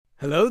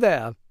Hello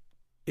there.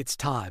 It's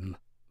time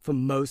for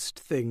Most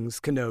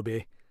Things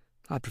Kenobi.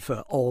 I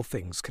prefer all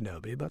things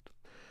Kenobi, but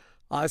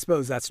I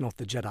suppose that's not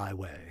the Jedi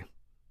way.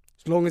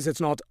 As long as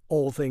it's not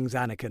all things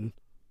Anakin.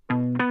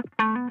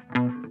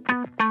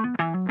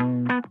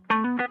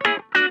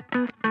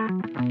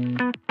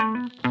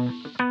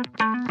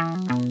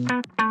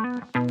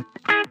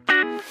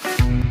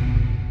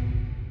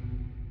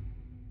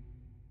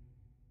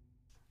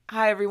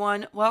 Hi,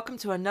 everyone. Welcome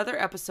to another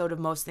episode of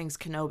Most Things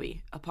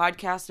Kenobi, a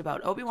podcast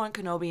about Obi-Wan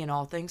Kenobi and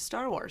all things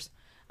Star Wars.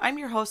 I'm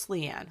your host,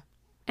 Leanne.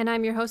 And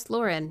I'm your host,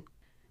 Lauren.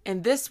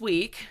 And this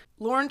week,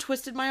 Lauren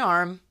twisted my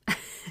arm,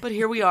 but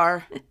here we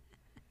are.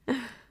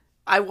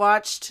 I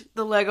watched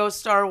the Lego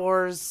Star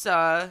Wars,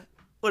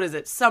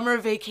 Summer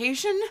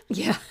Vacation?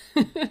 Yeah.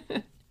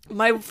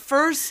 My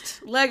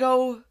first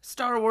Lego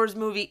Star Wars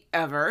movie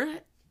ever,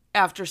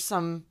 after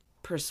some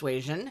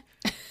persuasion.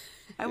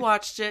 I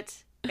watched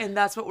it. And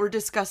that's what we're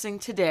discussing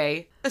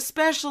today,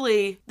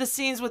 especially the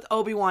scenes with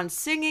Obi-Wan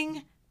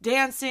singing,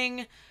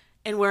 dancing,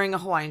 and wearing a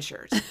Hawaiian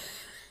shirt.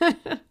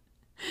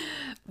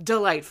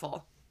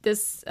 Delightful.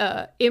 This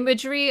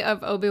imagery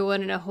of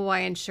Obi-Wan in a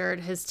Hawaiian shirt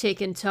has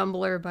taken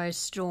Tumblr by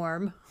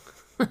storm.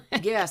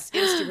 Yes,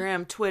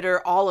 Instagram,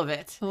 Twitter, all of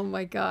it. Oh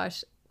my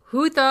gosh.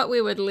 Who thought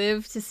we would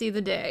live to see the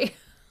day?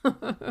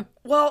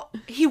 Well,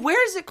 he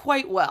wears it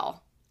quite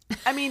well.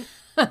 I mean,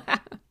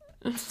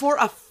 for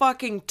a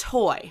fucking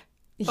toy.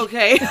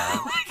 Okay?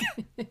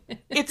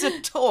 It's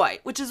a toy,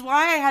 which is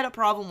why I had a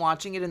problem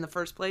watching it in the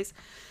first place.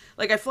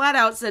 Like, I flat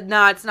out said,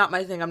 nah, it's not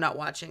my thing, I'm not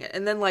watching it.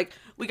 And then, like,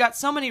 we got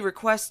so many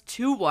requests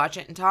to watch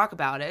it and talk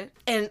about it.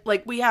 And,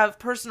 like, we have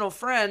personal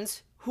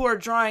friends who are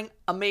drawing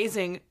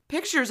amazing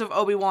pictures of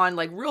Obi-Wan,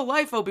 like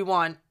real-life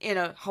Obi-Wan in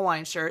a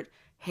Hawaiian shirt.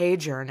 Hey,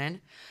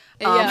 Jernan.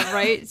 Yeah,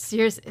 right?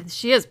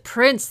 She has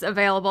prints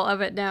available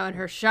of it now in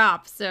her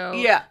shop, so...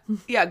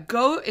 Yeah,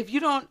 go, if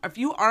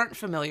you aren't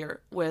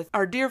familiar with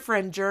our dear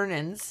friend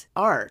Jernan's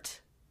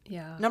art,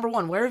 yeah. Number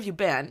one, where have you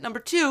been? Number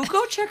two,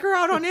 go check her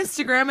out on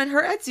Instagram and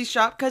her Etsy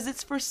shop, because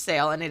it's for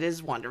sale, and it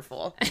is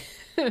wonderful.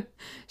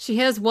 She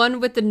has one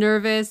with the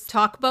nervous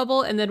talk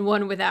bubble, and then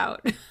one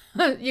without.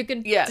 You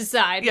can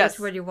decide which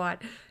one you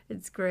want.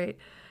 It's great.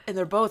 And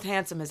they're both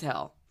handsome as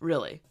hell,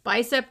 really.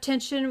 Bicep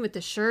tension with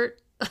the shirt.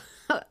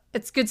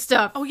 It's good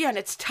stuff. Oh, yeah, and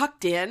it's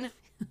tucked in,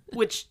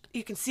 which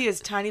you can see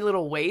his tiny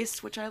little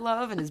waist, which I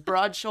love, and his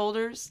broad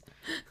shoulders.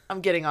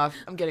 I'm getting off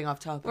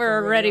topic.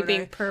 We're already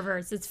being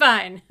perverts. It's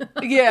fine.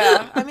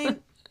 Yeah, I mean,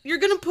 you're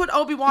going to put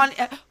Obi-Wan...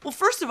 Well,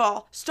 first of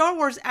all, Star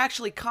Wars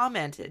actually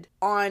commented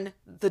on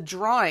the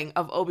drawing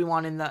of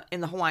Obi-Wan in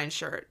the Hawaiian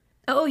shirt.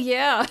 Oh,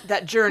 yeah.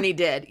 That Journey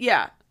did,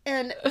 yeah.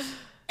 And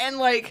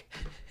like...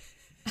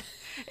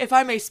 If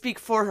I may speak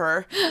for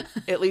her,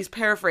 at least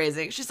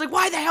paraphrasing, she's like,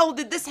 why the hell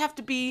did this have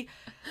to be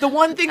the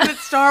one thing that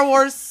Star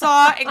Wars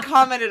saw and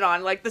commented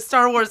on, like the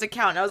Star Wars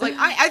account? And I was like,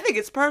 I think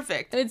it's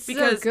perfect. It's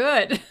because so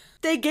good.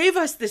 They gave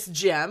us this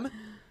gem,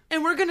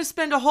 and we're going to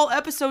spend a whole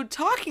episode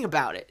talking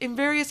about it in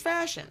various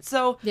fashions.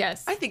 So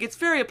yes. I think it's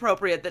very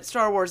appropriate that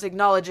Star Wars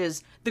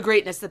acknowledges the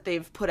greatness that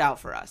they've put out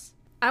for us.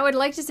 I would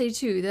like to say,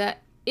 too,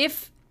 that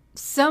if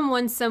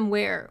someone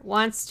somewhere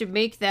wants to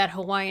make that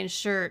Hawaiian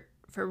shirt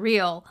for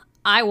real,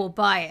 I will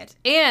buy it.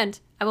 And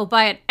I will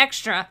buy it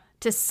extra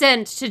to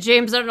send to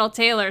James Arnold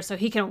Taylor so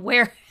he can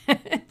wear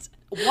it.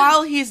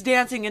 While he's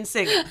dancing and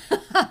singing.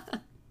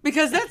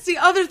 Because that's the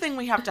other thing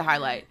we have to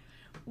highlight.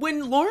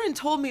 When Lauren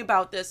told me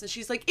about this, and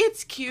she's like,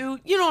 it's cute.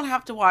 You don't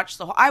have to watch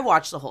the whole... I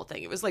watched the whole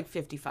thing. It was like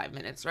 55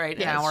 minutes, right?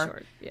 An hour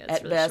short. Yeah, it's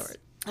at really best. short.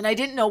 And I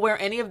didn't know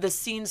where any of the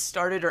scenes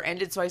started or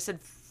ended, so I said,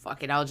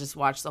 fuck it, I'll just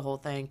watch the whole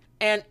thing.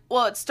 And,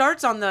 well, it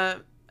starts on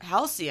the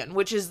Halcyon,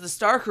 which is the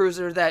Star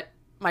Cruiser that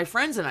my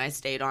friends and I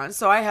stayed on,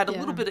 so I had a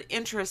little bit of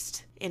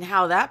interest in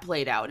how that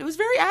played out. It was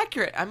very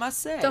accurate, I must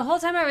say. The whole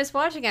time I was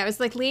watching it, I was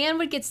like, Leanne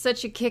would get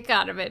such a kick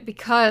out of it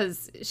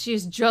because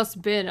she's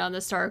just been on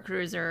the Star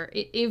Cruiser.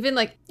 Even,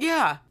 like,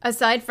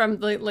 aside from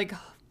the, like,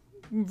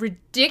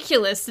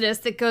 ridiculousness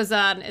that goes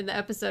on in the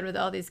episode with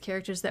all these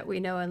characters that we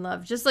know and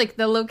love, just, like,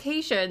 the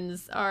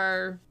locations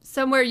are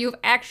somewhere you've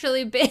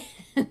actually been.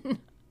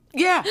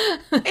 Yeah,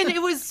 and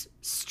it was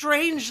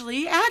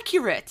strangely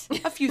accurate.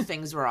 A few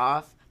things were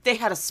off. They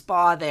had a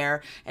spa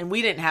there, and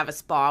we didn't have a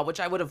spa,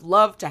 which I would have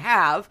loved to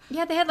have.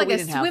 Yeah, they had like a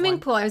swimming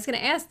pool. I was going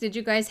to ask, did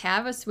you guys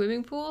have a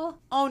swimming pool?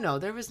 Oh, no,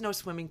 there was no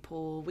swimming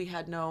pool. We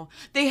had no...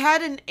 They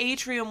had an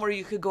atrium where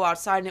you could go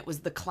outside, and it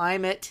was the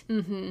climate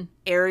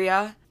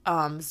area,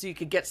 so you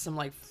could get some,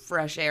 like,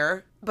 fresh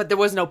air. But there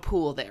was no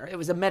pool there. It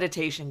was a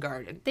meditation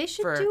garden. They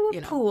should do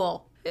a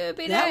pool. It would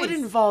be nice. That would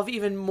involve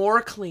even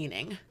more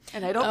cleaning,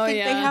 and I don't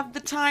think they have the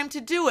time to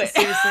do it.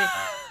 Seriously.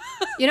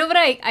 You know what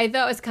I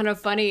thought was kind of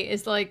funny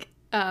is, like,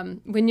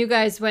 when you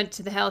guys went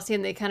to the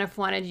Halcyon, they kind of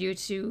wanted you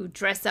to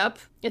dress up.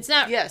 It's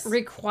not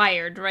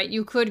required, right?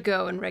 You could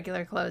go in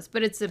regular clothes,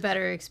 but it's a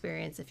better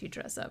experience if you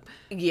dress up.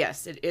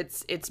 Yes,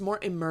 it's more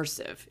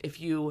immersive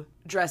if you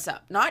dress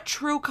up. Not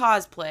true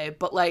cosplay,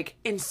 but like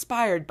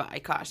inspired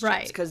by costumes.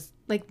 Right. Because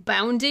like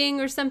Bounding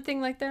or something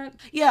like that?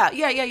 Yeah.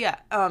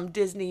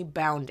 Disney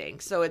Bounding.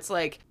 So it's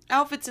like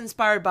outfits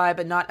inspired by,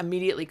 but not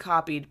immediately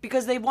copied,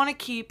 because they want to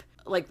keep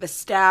like the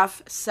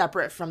staff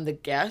separate from the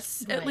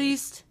guests, at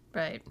least.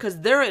 Right. Because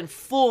they're in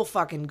full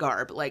fucking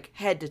garb, like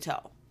head to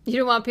toe. You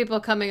don't want people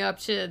coming up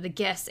to the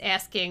guests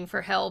asking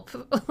for help,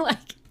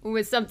 like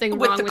with something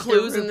with wrong the with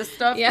clues and the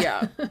stuff.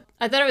 Yeah.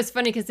 I thought it was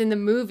funny because in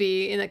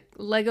the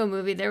Lego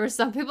movie, there were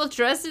some people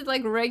dressed in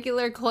like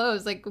regular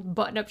clothes, like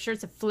button-up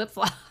shirts and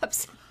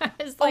flip-flops.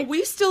 Like,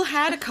 we still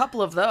had a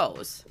couple of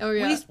those. Oh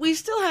yeah, we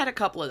still had a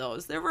couple of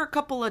those. There were a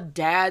couple of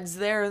dads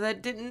there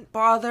that didn't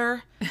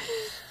bother.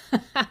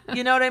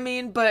 You know what I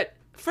mean? But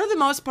for the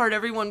most part,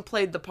 everyone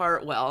played the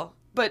part well.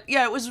 But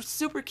yeah, it was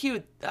super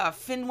cute.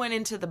 Finn went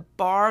into the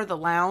bar, the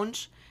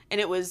lounge,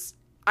 and it was...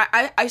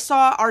 I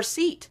saw our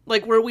seat,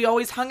 like where we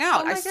always hung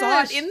out. I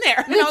saw it in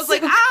there. And I was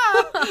like,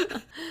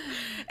 ah!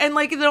 And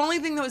like the only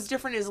thing that was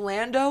different is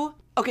Lando.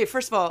 Okay,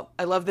 first of all,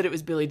 I love that it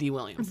was Billy D.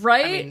 Williams.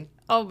 Right? I mean,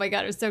 oh my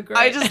God, it was so great.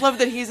 I just love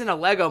that he's in a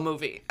Lego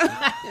movie.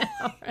 I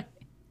know, right?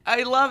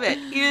 I love it.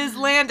 He is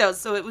Lando,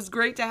 so it was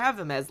great to have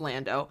him as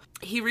Lando.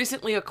 He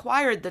recently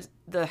acquired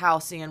the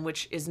Halcyon,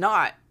 which is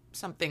not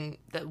something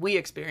that we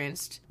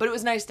experienced, but it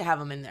was nice to have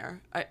him in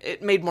there.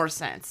 It made more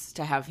sense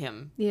to have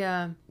him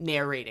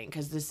narrating,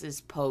 because this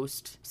is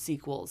post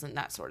sequels and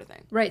that sort of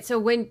thing. Right. So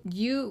when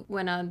you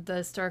went on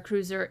the Star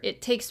Cruiser,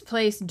 it takes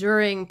place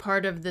during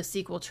part of the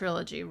sequel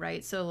trilogy,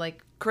 right? So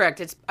like...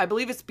 Correct. I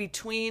believe it's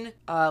between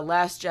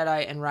Last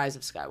Jedi and Rise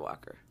of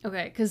Skywalker.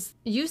 Okay, because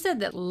you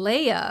said that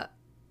Leia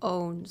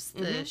owns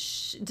the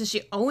does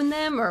she own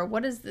them, or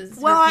what is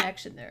this her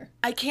connection there?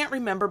 I can't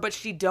remember, but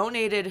she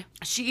donated.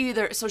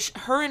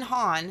 Her and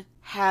Han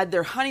had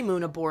their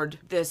honeymoon aboard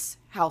this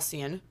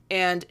Halcyon,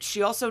 and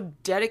she also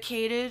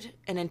dedicated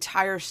an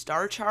entire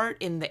star chart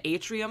in the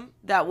atrium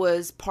that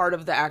was part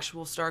of the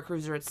actual Star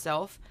Cruiser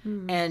itself.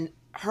 And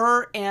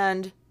her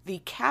and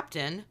the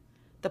captain,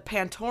 the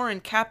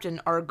Pantoran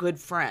captain, are good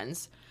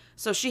friends.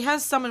 So she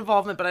has some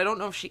involvement, but I don't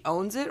know if she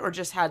owns it or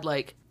just had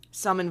like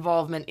some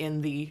involvement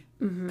in the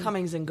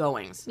comings and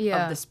goings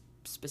of this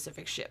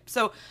specific ship.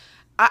 So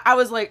I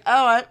was like,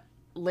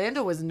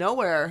 Lando was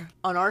nowhere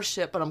on our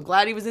ship, but I'm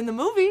glad he was in the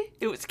movie.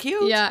 It was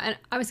cute. Yeah, and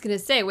I was going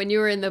to say, when you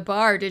were in the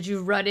bar, did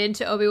you run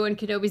into Obi-Wan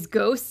Kenobi's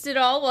ghost at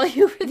all while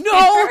you were there?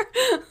 No!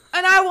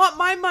 And I want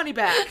my money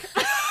back.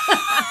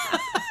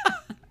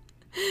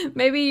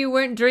 Maybe you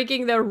weren't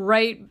drinking the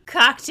right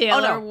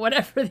cocktail or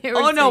whatever they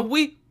were saying. No,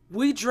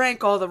 we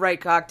drank all the right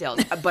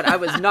cocktails, but I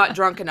was not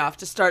drunk enough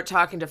to start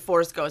talking to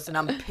Force Ghost, and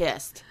I'm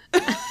pissed.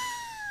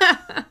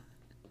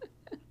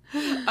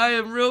 I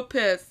am real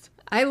pissed.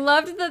 I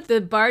loved that the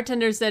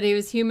bartender said he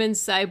was human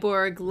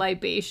cyborg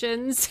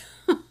libations.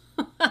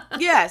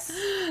 Yes.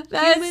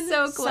 That's human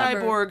so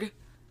clever. Cyborg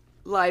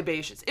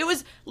libations. It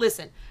was,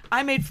 listen,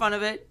 I made fun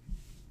of it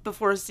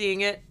before seeing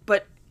it,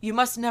 but you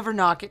must never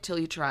knock it till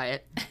you try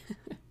it.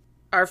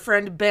 Our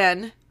friend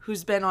Ben,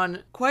 who's been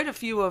on quite a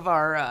few of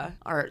our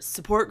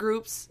support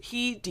groups,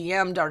 he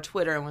DM'd our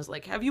Twitter and was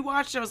like, have you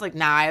watched it? I was like,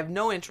 nah, I have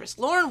no interest.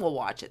 Lauren will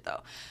watch it,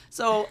 though.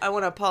 So I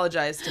want to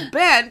apologize to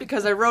Ben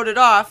because I wrote it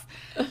off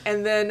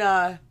and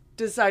then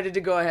decided to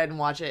go ahead and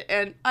watch it.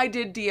 And I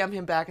did DM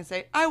him back and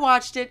say, I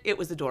watched it. It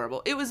was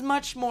adorable. It was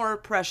much more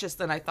precious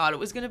than I thought it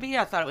was going to be.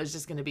 I thought it was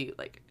just going to be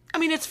like... I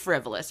mean, it's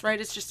frivolous, right?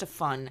 It's just a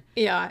fun...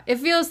 Yeah, it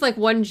feels like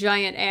one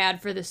giant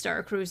ad for the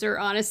Star Cruiser,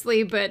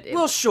 honestly, but...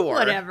 Well, sure.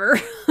 Whatever.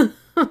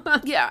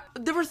 Yeah,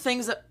 there were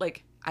things that,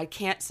 like, I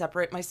can't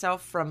separate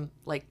myself from,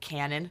 like,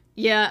 canon.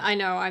 Yeah, I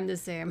know. I'm the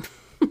same.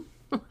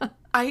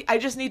 I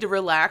just need to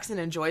relax and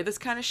enjoy this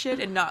kind of shit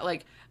and not,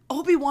 like...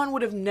 Obi-Wan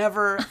would have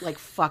never, like,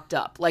 fucked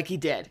up like he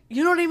did.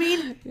 You know what I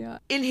mean? Yeah.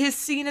 In his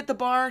scene at the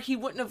bar, he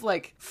wouldn't have,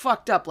 like,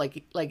 fucked up.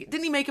 Like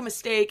didn't he make a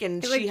mistake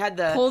and he, she had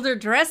the... pulled her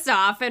dress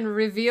off and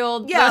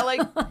revealed... Yeah,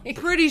 like,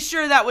 pretty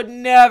sure that would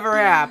never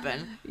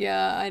happen.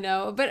 Yeah, I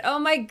know. But, oh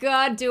my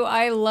God, do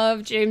I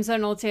love James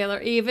Arnold Taylor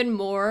even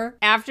more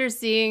after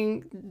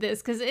seeing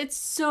this, because it's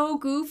so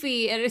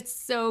goofy and it's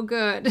so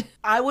good.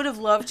 I would have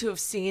loved to have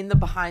seen the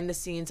behind the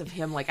scenes of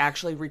him, like,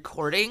 actually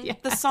recording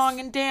the song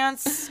and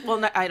dance.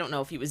 Well, I don't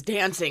know if he was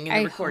dancing in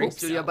the recording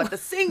studio, but the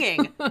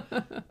singing.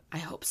 I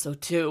hope so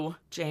too.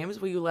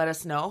 James, will you let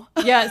us know?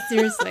 Yeah,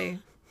 seriously.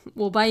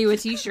 We'll buy you a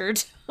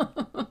t-shirt.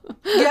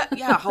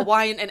 Yeah,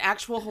 Hawaiian, an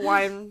actual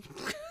Hawaiian.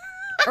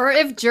 Or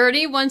if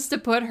Journey wants to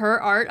put her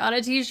art on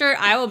a t-shirt,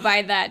 I will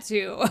buy that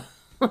too.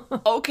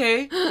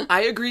 Okay,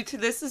 I agree to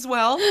this as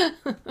well.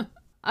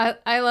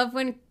 I love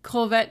when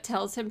Colvette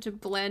tells him to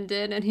blend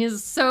in, and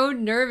he's so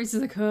nervous.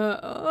 He's like,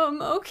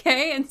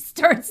 okay, and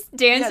starts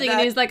dancing, and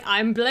he's like,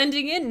 I'm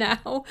blending in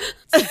now.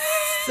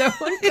 So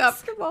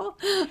uncomfortable.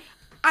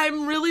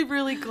 I'm really,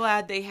 really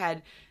glad they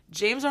had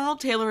James Arnold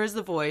Taylor as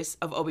the voice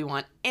of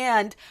Obi-Wan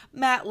and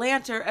Matt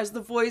Lanter as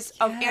the voice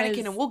of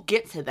Anakin, and we'll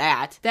get to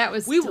that. That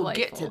was delightful. Will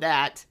get to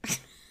that.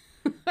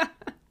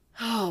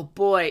 Oh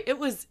boy, it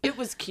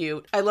was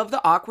cute. I love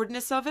the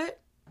awkwardness of it.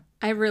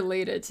 I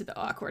related to the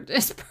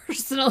awkwardness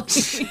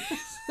personally.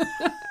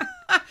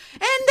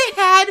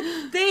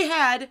 And they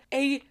had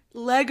a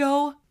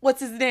Lego,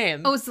 what's his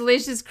name? Oh,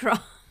 Salacious Crumb.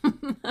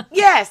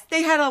 Yes,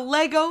 they had a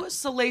Lego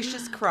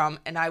Salacious Crumb,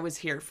 and I was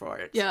here for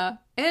it. Yeah.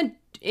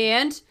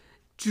 And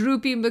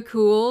Droopy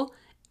McCool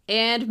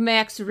and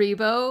Max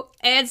Rebo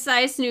and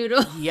Cy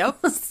Snoodle. Yep.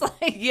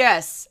 Like...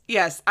 Yes.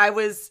 I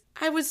was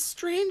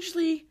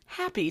strangely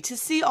happy to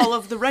see all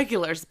of the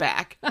regulars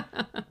back.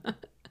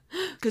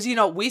 Because,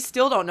 we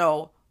still don't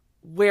know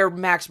where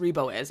Max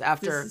Rebo is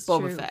after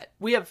Boba Fett.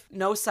 We have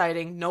no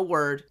sighting, no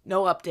word,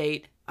 no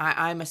update.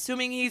 I'm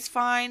assuming he's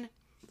fine.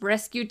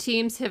 Rescue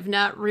teams have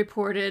not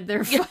reported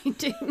their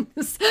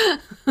findings.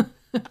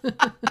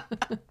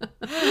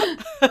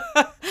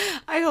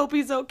 I hope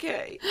he's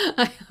okay.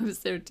 I hope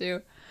so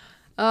too.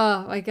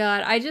 Oh my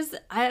god. I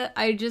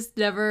just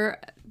never,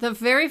 the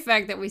very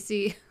fact that we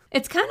see,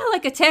 it's kind of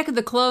like Attack of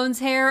the Clones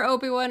hair,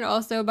 Obi-Wan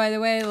also, by the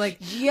way. Like,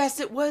 yes,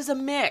 it was a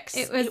mix.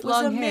 It was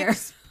long hair.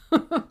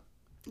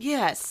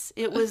 Yes,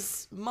 it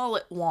was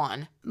Mullet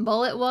Wan.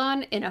 Mullet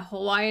Wan in a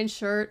Hawaiian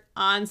shirt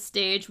on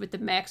stage with the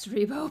Max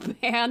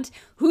Rebo band.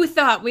 Who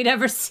thought we'd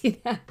ever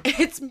see that?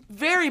 It's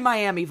very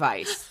Miami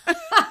Vice.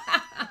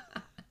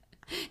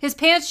 His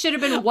pants should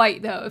have been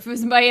white, though, if it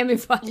was Miami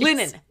Vice.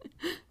 Linen.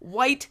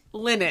 White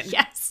linen.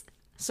 Yes.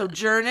 So,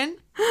 Jernin,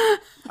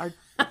 our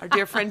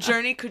dear friend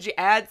Journey, could you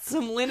add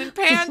some linen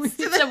pants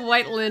to some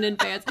white linen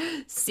pants?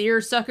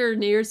 Seersucker,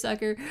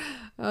 nearsucker.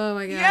 Oh,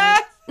 my God.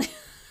 Yes!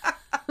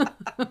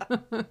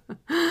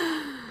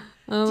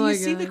 Do you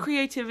see the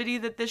creativity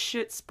that this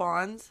shit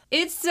spawns?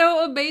 It's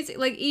so amazing.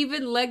 Like,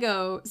 even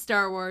Lego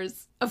Star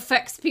Wars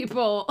affects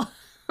people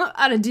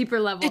on a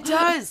deeper level. It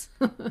does.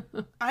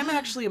 I'm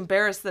actually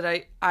embarrassed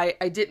that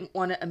I didn't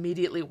want to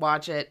immediately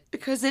watch it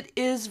because it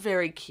is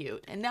very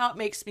cute. And now it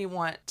makes me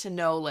want to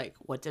know, like,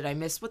 what did I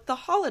miss with the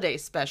holiday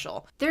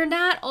special? They're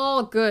not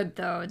all good,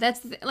 though. That's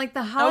the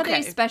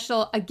holiday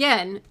special,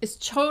 again, is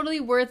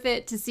totally worth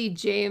it to see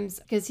James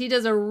because he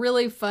does a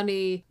really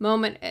funny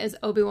moment as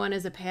Obi-Wan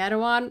as a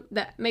Padawan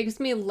that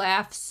makes me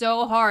laugh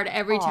so hard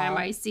every time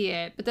I see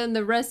it. But then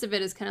the rest of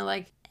it is kind of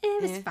like,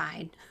 it was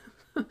fine.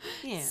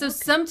 Yeah, so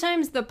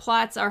sometimes the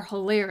plots are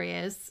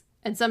hilarious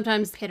and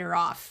sometimes hit her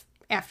off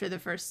after the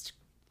first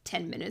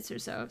 10 minutes or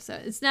so. So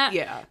it's not,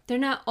 they're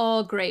not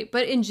all great,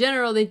 but in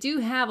general, they do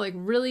have like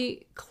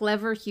really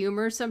clever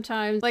humor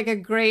sometimes. Like a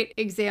great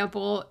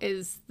example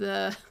is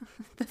the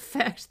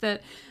fact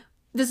that,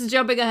 this is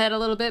jumping ahead a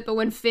little bit, but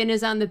when Finn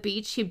is on the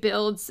beach, he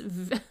builds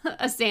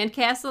a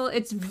sandcastle.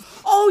 It's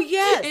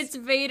it's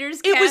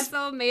Vader's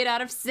castle made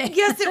out of sand.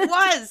 Yes, it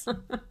was.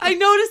 I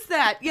noticed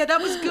that. Yeah, that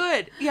was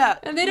good. Yeah,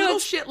 and they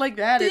don't shit like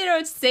that. They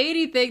don't say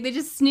anything. They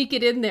just sneak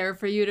it in there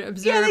for you to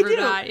observe or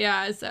not.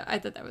 Yeah, so I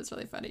thought that was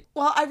really funny.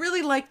 Well, I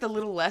really like the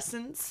little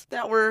lessons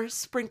that were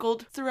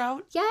sprinkled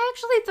throughout. Yeah, I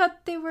actually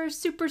thought they were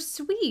super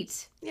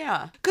sweet.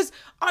 Yeah, because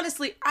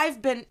honestly,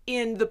 I've been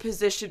in the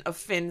position of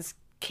Finn's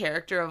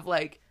character of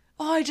like,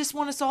 oh, I just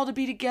want us all to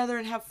be together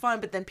and have fun.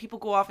 But then people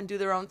go off and do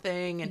their own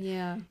thing.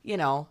 And,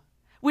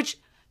 which,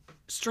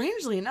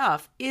 strangely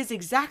enough, is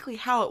exactly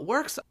how it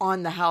works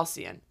on the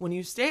Halcyon when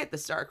you stay at the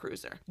Star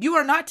Cruiser. You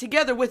are not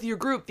together with your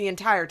group the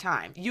entire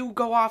time. You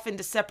go off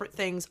into separate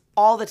things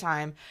all the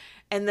time.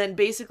 And then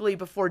basically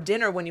before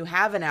dinner, when you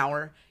have an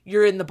hour,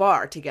 you're in the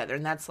bar together.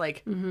 And that's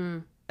like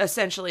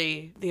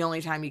essentially the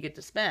only time you get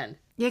to spend.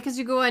 Yeah, because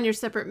you go on your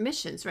separate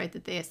missions, right,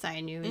 that they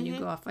assign you, and you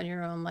go off on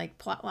your own, like,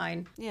 plot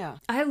line. Yeah.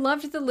 I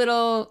loved the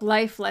little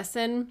life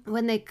lesson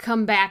when they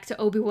come back to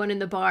Obi-Wan in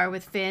the bar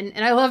with Finn,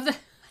 and I love that.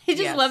 I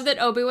just love that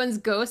Obi-Wan's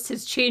ghost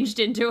has changed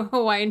into a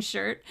Hawaiian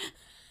shirt.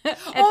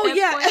 Oh,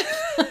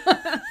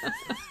 yeah.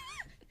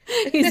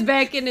 He's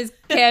back in his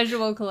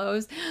casual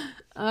clothes.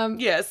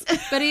 Yes.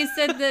 But he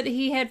said that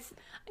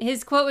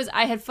his quote was,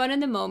 "I had fun in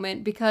the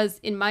moment because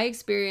in my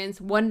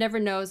experience, one never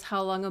knows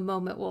how long a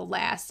moment will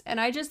last." And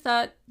I just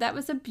thought that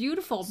was a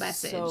beautiful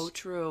message. So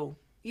true.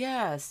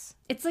 Yes.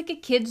 It's like a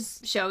kid's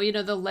show,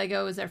 the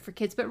Legos are for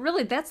kids, but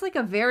really that's like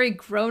a very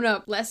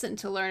grown-up lesson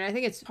to learn. I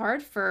think it's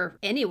hard for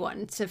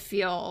anyone to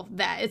feel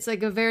that. It's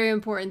like a very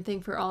important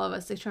thing for all of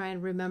us to try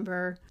and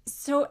remember.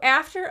 So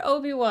after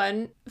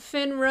Obi-Wan,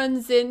 Finn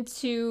runs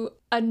into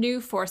a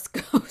new Force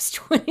ghost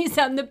when he's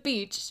on the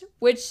beach,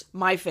 which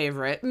my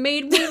favorite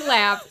made me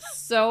laugh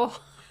so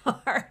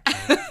hard.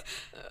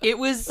 It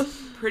was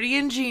pretty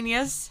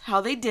ingenious how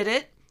they did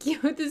it.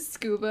 With the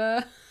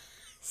scuba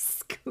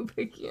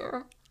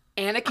gear.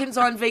 Anakin's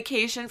on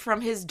vacation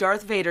from his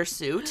Darth Vader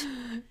suit.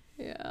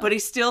 Yeah. But he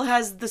still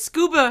has the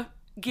scuba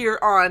gear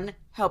on,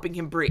 helping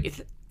him breathe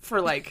for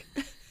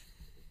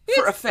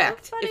for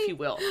effect, so if you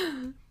will.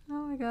 Oh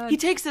my god. He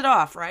takes it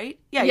off, right?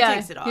 Yeah, he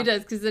takes it off. He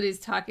does, because then he's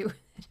talking with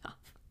it off.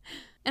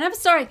 And I'm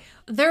sorry,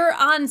 they're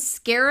on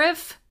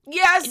Scarif.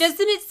 Yes.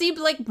 Doesn't it seem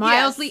like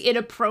mildly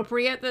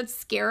inappropriate that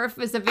Scarif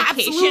is a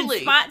vacation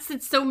spot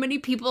since so many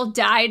people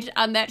died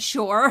on that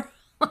shore?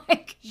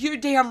 You're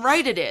damn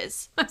right it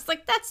is. I was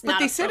like, that's not. But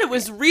they said it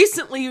was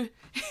recently.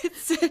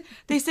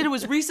 They said it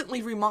was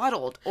recently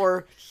remodeled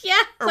or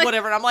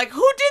whatever, and I'm like,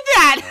 who did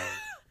that?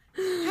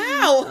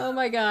 How? Oh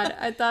my god,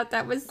 I thought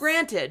that was...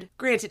 Granted,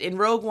 in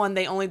Rogue One,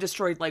 they only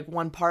destroyed like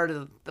one part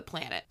of the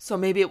planet. So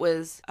maybe it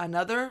was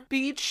another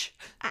beach?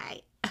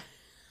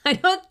 I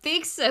don't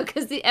think so,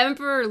 because the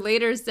Emperor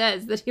later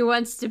says that he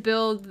wants to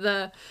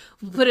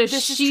put a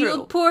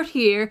shield port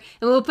here,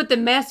 and we'll put the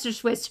Master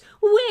Switch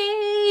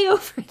way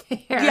over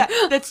there. Yeah,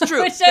 that's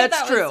true. Which I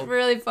thought was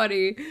really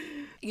funny.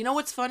 You know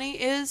what's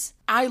funny is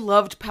I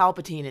loved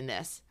Palpatine in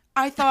this.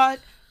 I thought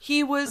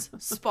he was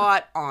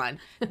spot on.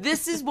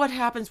 This is what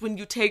happens when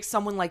you take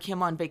someone like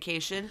him on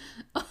vacation,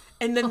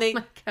 and then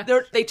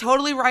they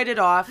totally write it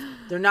off.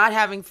 They're not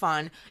having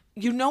fun.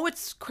 You know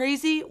what's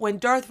crazy? When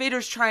Darth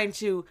Vader's trying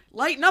to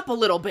lighten up a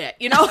little bit,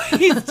 you know?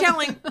 He's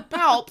telling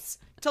Palps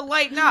to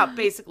lighten up,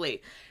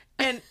 basically.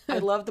 And I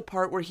love the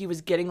part where he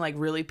was getting, like,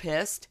 really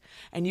pissed,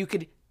 and you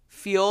could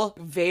feel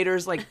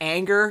Vader's, like,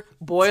 anger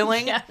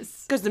boiling.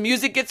 Yes. Because the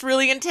music gets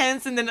really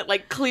intense, and then it,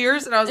 like,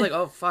 clears, and I was like,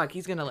 oh, fuck,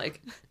 he's gonna,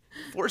 like...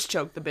 force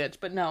choke the bitch,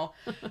 but no.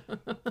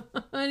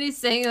 And he's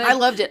saying, like, I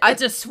loved it.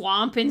 It's a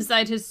swamp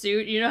inside his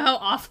suit. You know how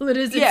awful it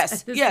is?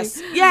 Yes.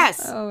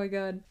 Oh my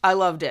god. I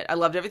loved it. I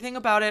loved everything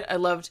about it. I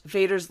loved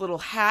Vader's little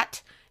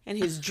hat and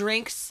his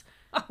drinks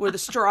where the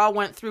straw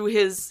went through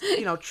his,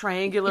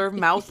 triangular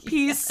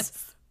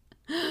mouthpiece.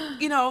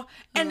 Yes.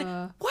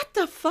 And what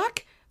the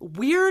fuck?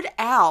 Weird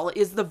Al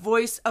is the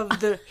voice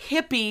of the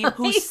hippie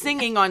who's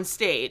singing on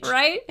stage.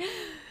 Right?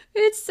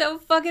 It's so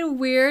fucking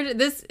weird.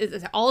 This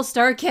is an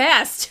all-star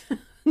cast.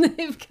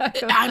 They've got.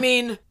 I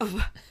mean,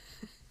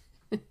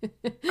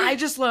 I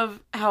just love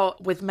how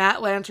with Matt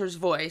Lanter's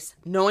voice,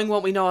 knowing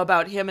what we know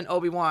about him and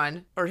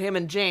Obi-Wan, or him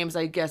and James,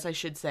 I guess I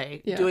should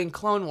say, doing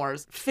Clone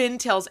Wars, Finn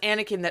tells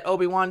Anakin that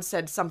Obi-Wan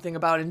said something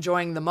about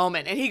enjoying the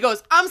moment, and he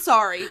goes, "I'm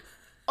sorry,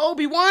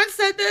 Obi-Wan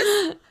said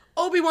this?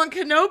 Obi-Wan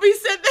Kenobi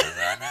said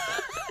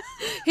this?"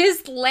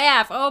 His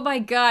laugh, oh my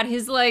god,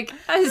 his like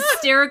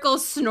hysterical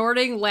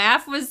snorting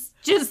laugh was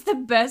just the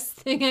best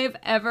thing I've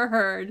ever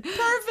heard.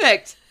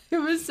 Perfect. It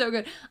was so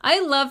good.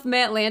 I love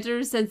Matt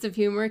Lanter's sense of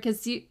humor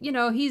because,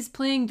 he's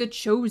playing the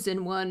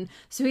chosen one.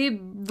 So he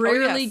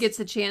rarely gets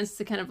a chance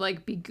to kind of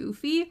like be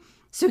goofy.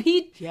 So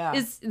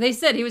they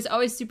said he was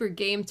always super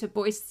game to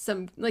voice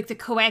some, like the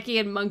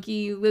Kowakian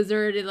monkey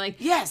lizard and like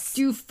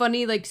do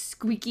funny like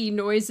squeaky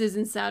noises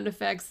and sound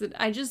effects. And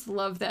I just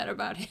love that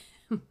about him.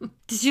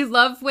 Did you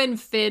love when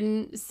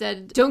Finn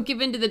said, "Don't give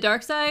in to the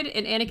dark side,"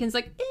 and Anakin's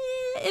like,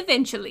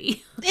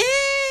 eventually.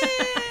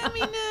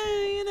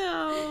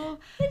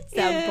 At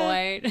some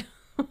point.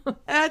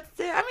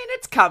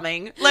 It's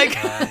coming. Like,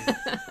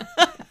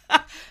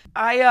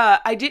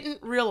 I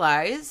didn't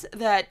realize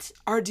that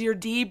our dear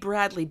D.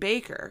 Bradley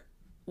Baker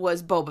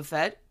was Boba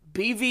Fett,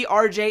 BV,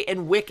 RJ,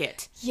 and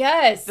Wicket.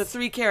 Yes. The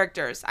three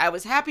characters. I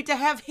was happy to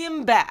have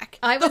him back.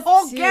 The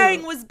whole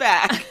gang was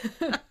back.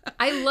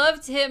 I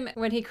loved him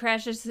when he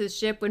crashes his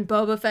ship, when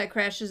Boba Fett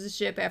crashes his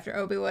ship after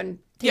Obi-Wan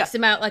takes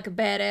him out like a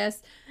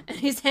badass. And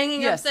he's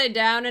hanging upside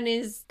down and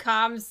his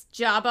comms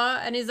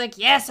Jabba, and he's like,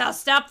 "Yes, I'll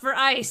stop for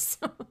ice."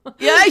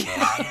 Yeah.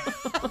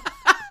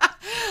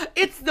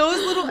 It's those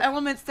little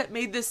elements that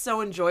made this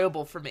so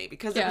enjoyable for me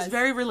because it was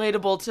very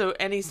relatable to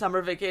any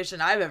summer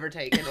vacation I've ever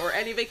taken or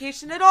any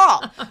vacation at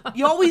all.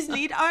 You always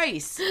need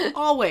ice.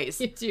 Always.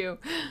 You do.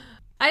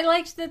 I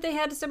liked that they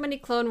had so many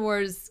Clone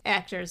Wars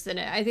actors in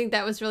it. I think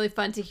that was really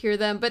fun to hear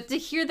them, but to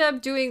hear them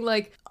doing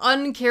like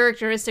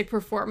uncharacteristic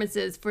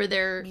performances for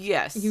their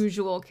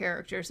usual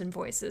characters and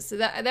voices. So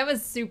that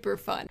was super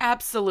fun.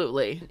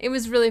 Absolutely. It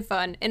was really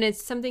fun. And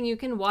it's something you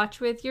can watch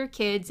with your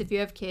kids if you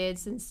have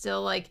kids and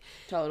still like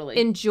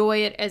enjoy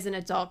it as an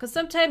adult. Because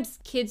sometimes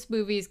kids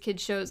movies,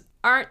 kids shows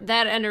aren't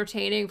that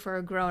entertaining for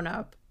a grown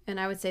up.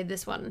 And I would say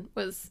this one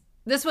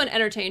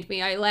entertained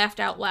me. I laughed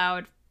out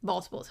loud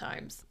multiple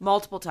times,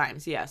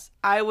 yes.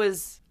 I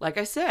was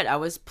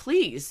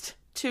pleased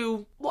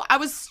I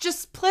was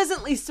just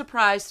pleasantly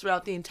surprised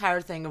throughout the entire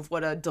thing of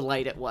what a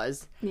delight it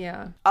was.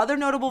 Yeah. Other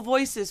notable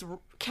voices,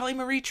 Kelly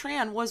Marie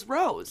Tran was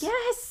Rose.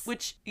 Yes.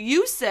 Which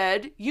you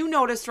said you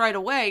noticed right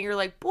away. You're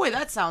like, boy,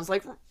 that sounds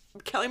like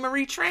Kelly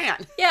Marie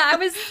Tran. Yeah,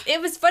 it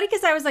was funny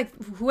because I was like,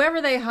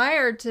 whoever they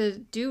hired to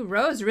do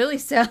Rose really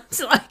sounds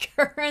like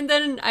her. And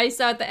then I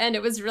saw at the end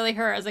it was really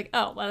her. I was like,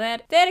 oh, well,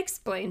 that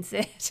explains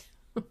it.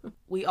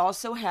 We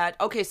also had,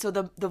 so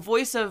the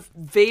voice of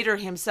Vader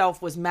himself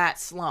was Matt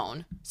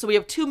Sloan. So we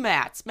have two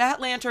Matts. Matt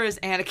Lanter is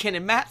Anakin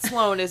and Matt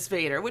Sloan is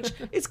Vader, which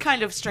is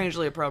kind of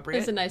strangely appropriate.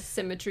 There's a nice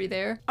symmetry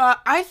there.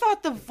 I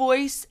thought the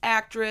voice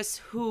actress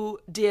who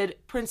did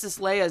Princess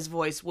Leia's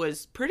voice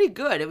was pretty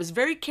good. It was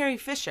very Carrie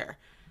Fisher.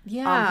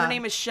 Yeah. Her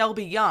name is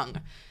Shelby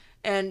Young.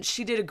 And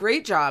she did a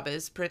great job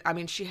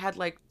she had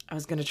like, I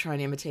was going to try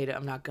and imitate it.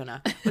 I'm not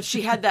gonna. But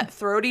she had that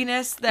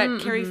throatiness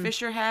that Carrie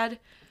Fisher had.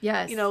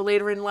 Yes.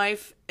 Later in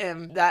life,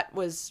 and that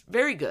was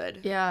very good.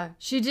 Yeah.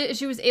 She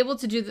was able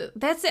to do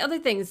that's the other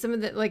thing. Some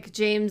of the, like,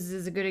 James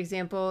is a good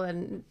example,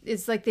 and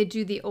it's like they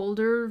do the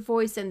older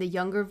voice and the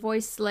younger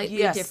voice slightly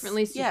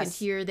differently, so you can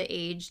hear the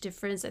age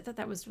difference. I thought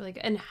that was really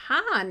good. And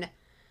Han,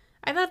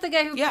 I thought the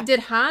guy who did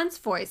Han's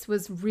voice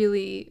was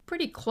really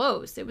pretty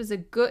close. It was a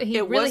good...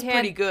 It really was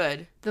pretty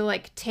good. The,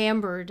 like,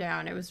 timbre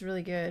down. It was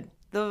really good.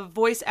 The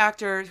voice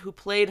actor who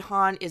played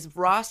Han is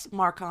Ross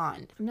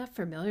Marquand. I'm not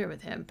familiar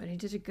with him, but he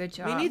did a good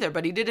job. Me neither,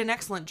 but he did an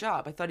excellent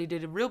job. I thought he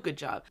did a real good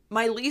job.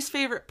 My least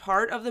favorite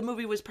part of the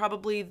movie was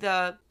probably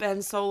the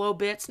Ben Solo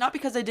bits. Not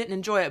because I didn't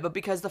enjoy it, but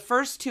because the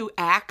first 2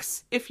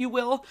 acts, if you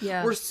will,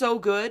 were so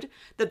good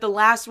that the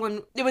last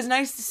one, it was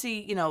nice to see,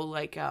 you know,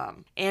 like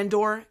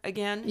Andor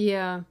again.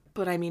 Yeah.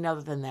 But I mean,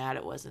 other than that,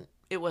 it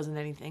wasn't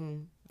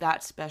anything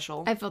that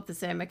special. I felt the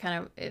same. It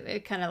kind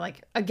of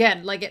like,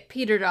 again, like it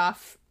petered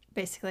off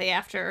basically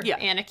after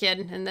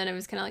Anakin, and then it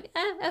was kind of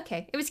like,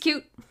 okay. It was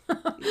cute.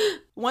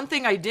 One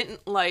thing I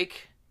didn't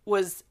like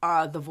was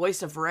the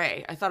voice of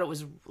Rey. I thought it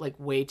was like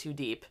way too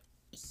deep.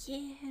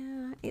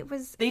 Yeah, it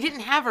was. They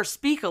didn't have her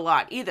speak a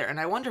lot either, and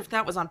I wonder if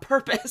that was on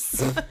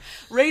purpose.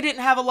 Rey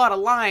didn't have a lot of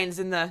lines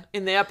in the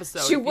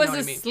episode. She was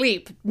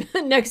asleep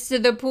next to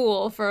the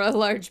pool for a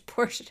large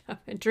portion of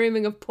it,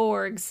 dreaming of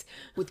porgs.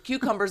 With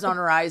cucumbers on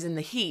her eyes in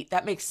the heat,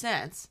 that makes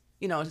sense.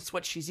 You know, it's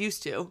what she's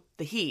used to,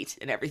 the heat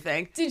and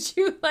everything. Did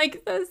you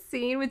like the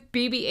scene with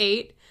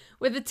BB-8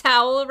 with a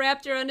towel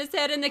wrapped around his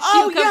head and a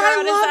cucumber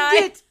on his eye?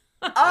 It.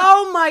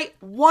 Oh my,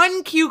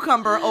 one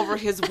cucumber over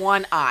his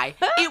one eye.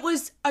 It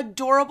was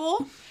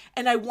adorable,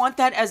 and I want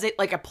that as a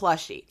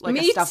plushie. Like Me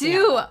a stuffed too.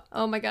 animal.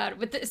 Oh my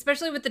God.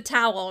 especially with the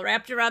towel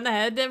wrapped around the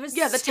head. That was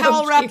the so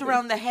towel wrapped cute.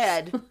 around the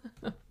head.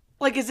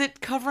 Like, is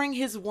it covering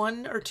his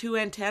 1 or 2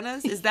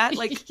 antennas? Is that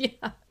like...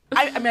 Yeah.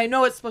 I mean, I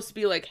know it's supposed to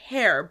be like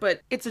hair, but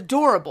it's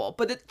adorable.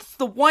 But it's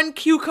the one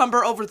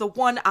cucumber over the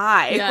one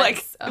eye. Yes.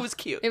 Like, it was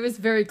cute. It was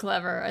very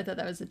clever. I thought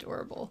that was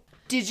adorable.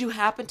 Did you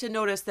happen to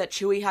notice that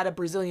Chewie had a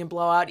Brazilian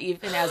blowout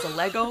even as a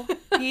Lego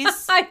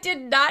piece? I did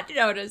not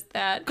notice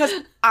that. Because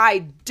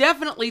I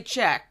definitely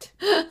checked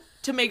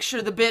to make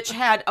sure the bitch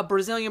had a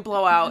Brazilian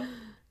blowout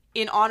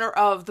in honor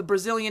of the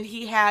Brazilian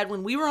he had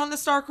when we were on the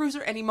Star Cruiser,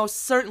 and he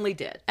most certainly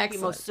did. Excellent. He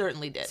most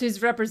certainly did. So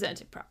he's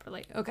represented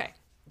properly. Okay.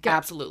 Good.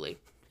 Absolutely.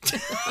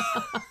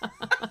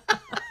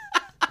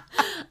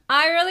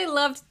 I really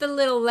loved the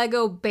little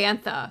Lego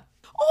Bantha.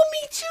 Oh,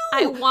 me too.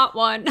 I want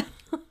one.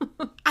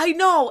 I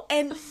know.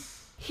 And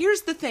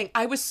here's the thing.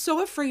 I was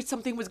so afraid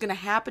something was going to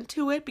happen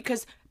to it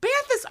because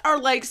Banthas are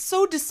like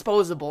so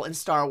disposable in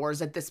Star Wars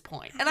at this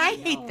point. And I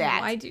hate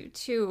that. I do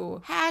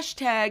too.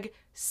 Hashtag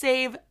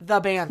save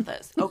the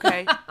Banthas.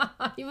 Okay.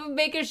 You would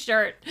make a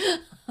shirt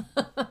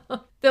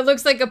that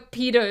looks like a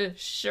PETA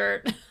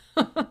shirt.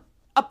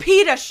 A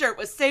PETA shirt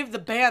with Save the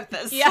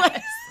Banthas.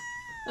 Yes.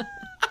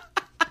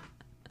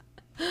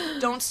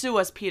 Don't sue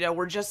us, PETA.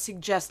 We're just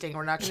suggesting.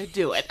 We're not going to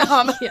do it.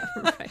 Yeah,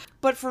 right.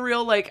 But for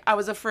real, like, I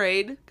was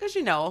afraid. Because,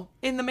 you know,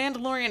 in The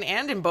Mandalorian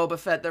and in Boba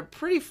Fett, they're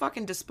pretty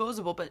fucking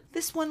disposable. But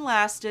this one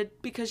lasted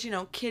because, you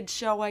know, kids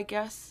show, I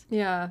guess.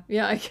 Yeah,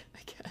 I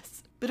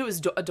guess. But it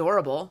was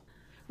adorable.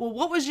 Well,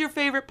 what was your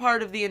favorite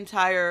part of the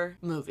entire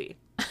movie?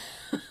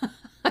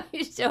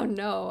 I don't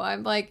know.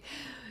 I'm like...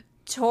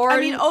 torn. I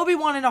mean,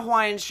 Obi-Wan in a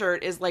Hawaiian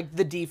shirt is like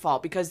the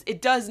default because it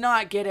does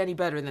not get any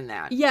better than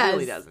that. Yes, it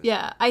really doesn't.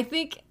 Yeah, I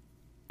think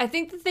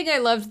the thing I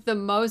loved the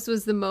most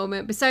was the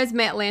moment, besides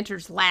Matt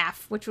Lanter's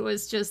laugh, which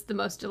was just the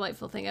most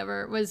delightful thing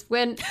ever, was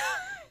when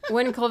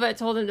Colvette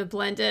told him to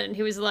blend in and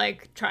he was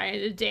like trying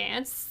to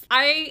dance.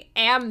 I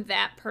am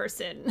that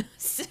person.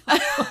 So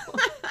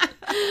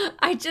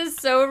I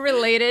just so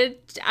related.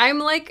 I'm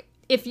like,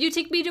 if you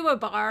take me to a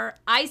bar,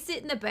 I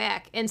sit in the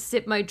back and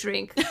sip my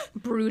drink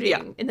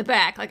brooding in the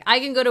back. Like, I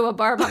can go to a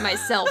bar by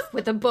myself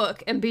with a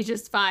book and be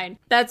just fine.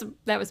 That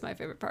was my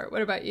favorite part.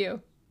 What about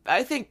you?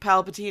 I think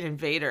Palpatine and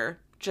Vader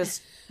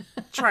just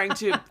trying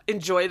to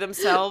enjoy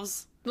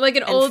themselves. Like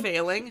an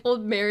failing.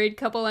 old married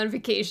couple on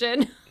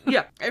vacation.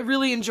 Yeah, I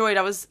really enjoyed.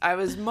 I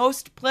was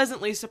most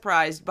pleasantly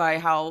surprised by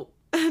how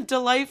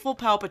delightful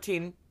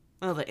Palpatine,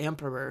 well, the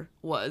Emperor,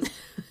 was.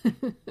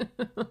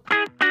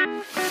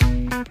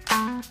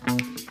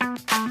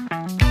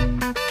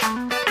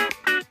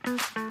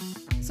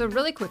 So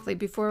really quickly,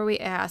 before we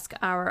ask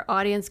our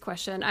audience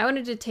question, I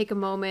wanted to take a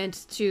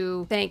moment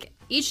to thank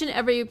each and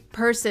every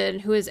person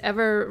who has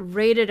ever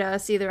rated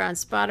us either on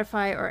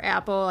Spotify or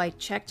Apple. I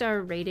checked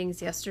our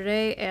ratings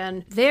yesterday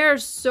and they're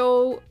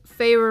so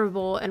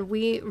favorable and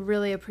we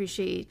really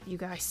appreciate you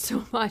guys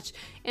so much.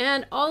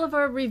 And all of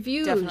our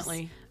reviews.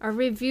 Definitely. Our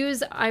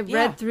reviews, I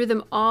read through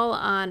them all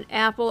on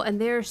Apple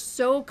and they're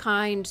so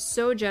kind,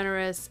 so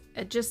generous,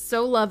 and just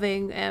so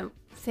loving. And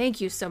thank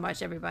you so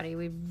much, everybody.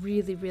 We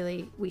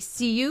really, we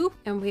see you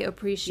and we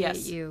appreciate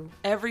you.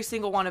 Every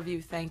single one of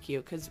you, thank you.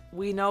 Because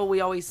we know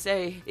we always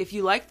say, if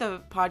you like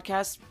the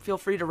podcast, feel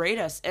free to rate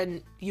us.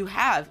 And you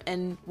have.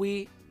 And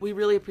we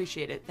really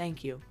appreciate it.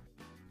 Thank you.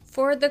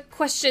 For the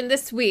question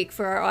this week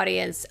for our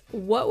audience,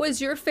 what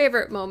was your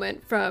favorite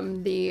moment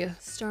from the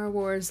Star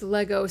Wars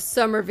Lego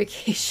summer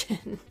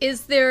vacation?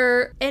 Is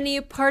there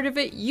any part of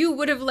it you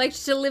would have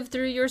liked to live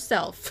through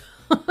yourself?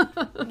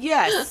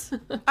 Yes,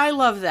 I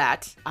love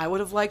that. I would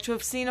have liked to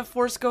have seen a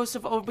Force Ghost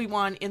of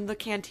Obi-Wan in the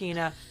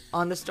cantina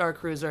on the Star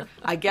Cruiser.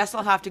 I guess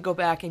I'll have to go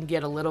back and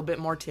get a little bit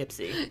more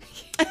tipsy.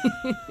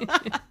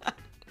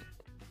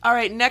 All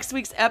right, next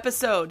week's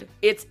episode.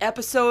 It's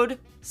episode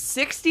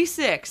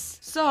 66.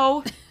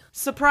 So,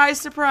 surprise,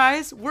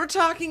 surprise, we're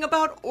talking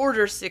about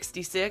Order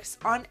 66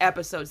 on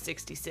episode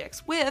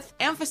 66, with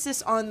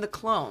emphasis on the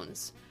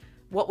clones.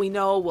 What we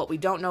know, what we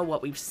don't know,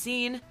 what we've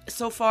seen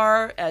so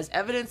far as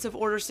evidence of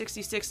Order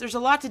 66. There's a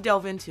lot to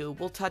delve into.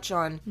 We'll touch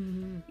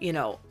on,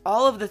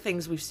 all of the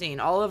things we've seen,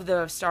 all of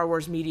the Star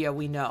Wars media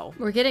we know.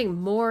 We're getting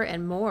more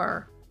and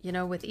more,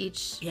 with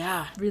each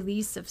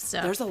release of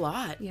stuff. There's a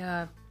lot.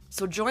 Yeah.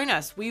 So join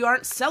us. We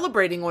aren't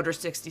celebrating Order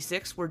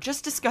 66. We're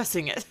just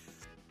discussing it.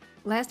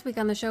 Last week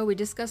on the show, we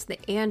discussed the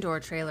Andor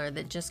trailer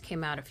that just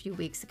came out a few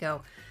weeks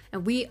ago.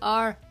 And we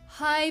are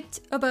hyped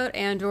about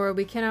Andor.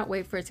 We cannot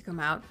wait for it to come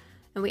out.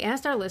 And we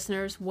asked our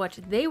listeners what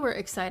they were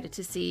excited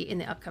to see in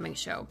the upcoming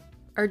show.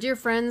 Our dear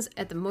friends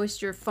at the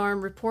Moisture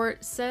Farm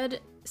Report said,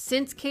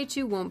 since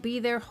K2 won't be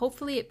there,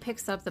 hopefully it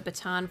picks up the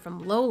baton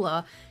from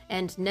Lola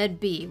and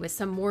Ned B with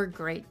some more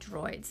great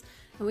droids.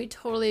 And we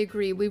totally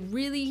agree. We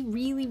really,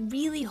 really,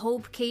 really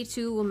hope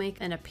K2 will make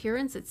an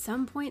appearance at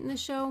some point in the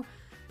show.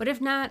 But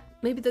if not,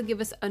 maybe they'll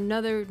give us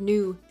another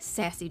new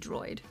sassy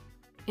droid.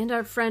 And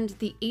our friend,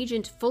 the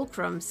Agent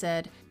Fulcrum,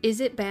 said,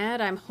 is it bad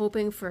I'm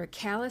hoping for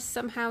Kallus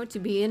somehow to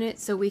be in it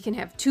so we can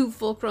have two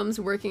Fulcrums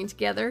working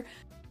together?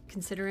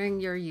 Considering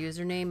your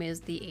username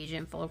is the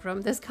Agent Fulcrum,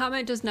 this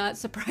comment does not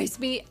surprise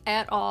me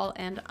at all,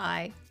 and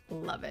I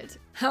love it.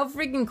 How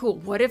freaking cool.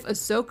 What if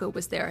Ahsoka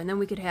was there and then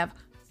we could have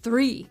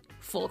 3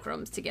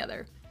 Fulcrums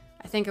together?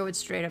 I think I would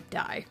straight up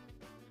die.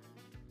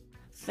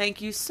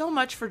 Thank you so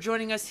much for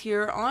joining us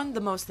here on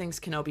the Most Things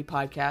Kenobi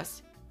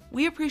podcast.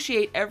 We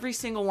appreciate every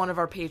single one of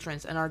our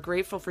patrons and are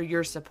grateful for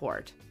your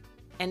support.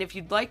 And if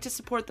you'd like to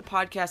support the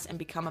podcast and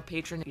become a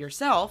patron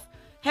yourself,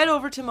 head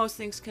over to Most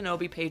Things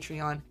Kenobi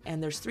Patreon,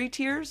 and there's 3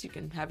 tiers. You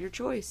can have your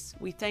choice.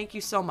 We thank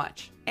you so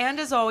much. And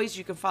as always,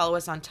 you can follow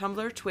us on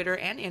Tumblr, Twitter,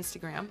 and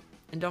Instagram.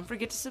 And don't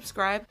forget to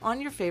subscribe on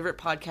your favorite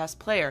podcast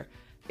player.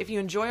 If you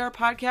enjoy our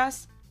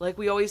podcast, like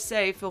we always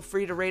say, feel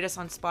free to rate us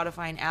on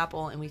Spotify and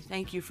Apple, and we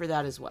thank you for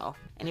that as well.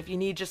 And if you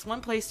need just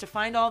one place to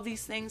find all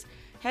these things,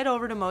 head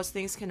over to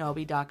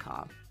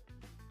mostthingskenobi.com.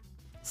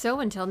 So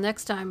until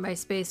next time, my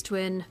space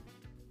twin,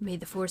 may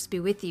the Force be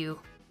with you.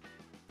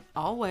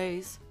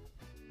 Always.